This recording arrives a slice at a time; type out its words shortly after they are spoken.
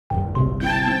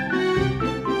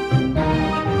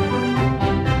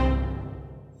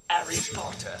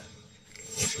Potter.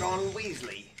 Ron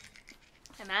Weasley.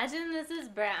 Imagine this is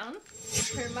Brown.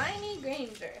 Hermione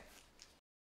Granger.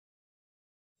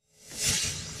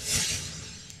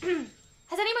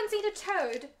 Has anyone seen a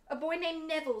toad? A boy named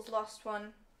Neville's lost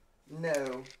one.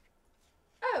 No.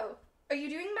 Oh, are you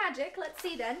doing magic? Let's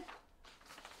see then.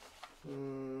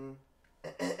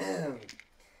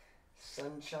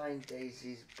 Sunshine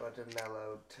daisies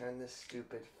buttermellow, turn the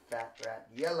stupid fat rat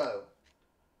yellow.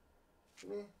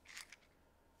 Meh.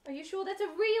 Are you sure that's a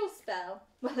real spell?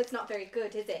 Well, it's not very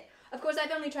good, is it? Of course,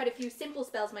 I've only tried a few simple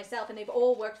spells myself, and they've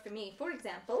all worked for me. For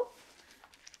example,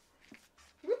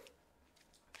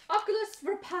 Oculus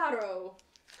Reparo.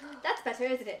 That's better,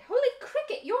 isn't it? Holy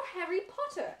cricket, you're Harry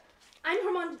Potter. I'm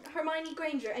Hermione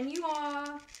Granger, and you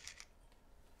are...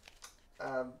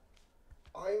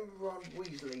 I'm Ron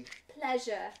Weasley.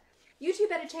 Pleasure. You two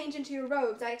better change into your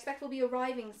robes. I expect we'll be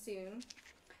arriving soon.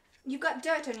 You've got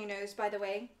dirt on your nose, by the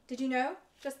way. Did you know?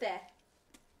 Just there.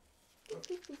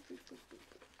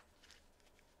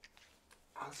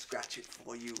 I'll scratch it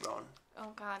for you, Ron.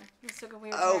 Oh God, this took a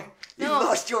weird Oh, turn. you No,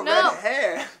 lost your no. red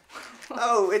hair.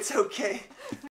 Oh, it's okay.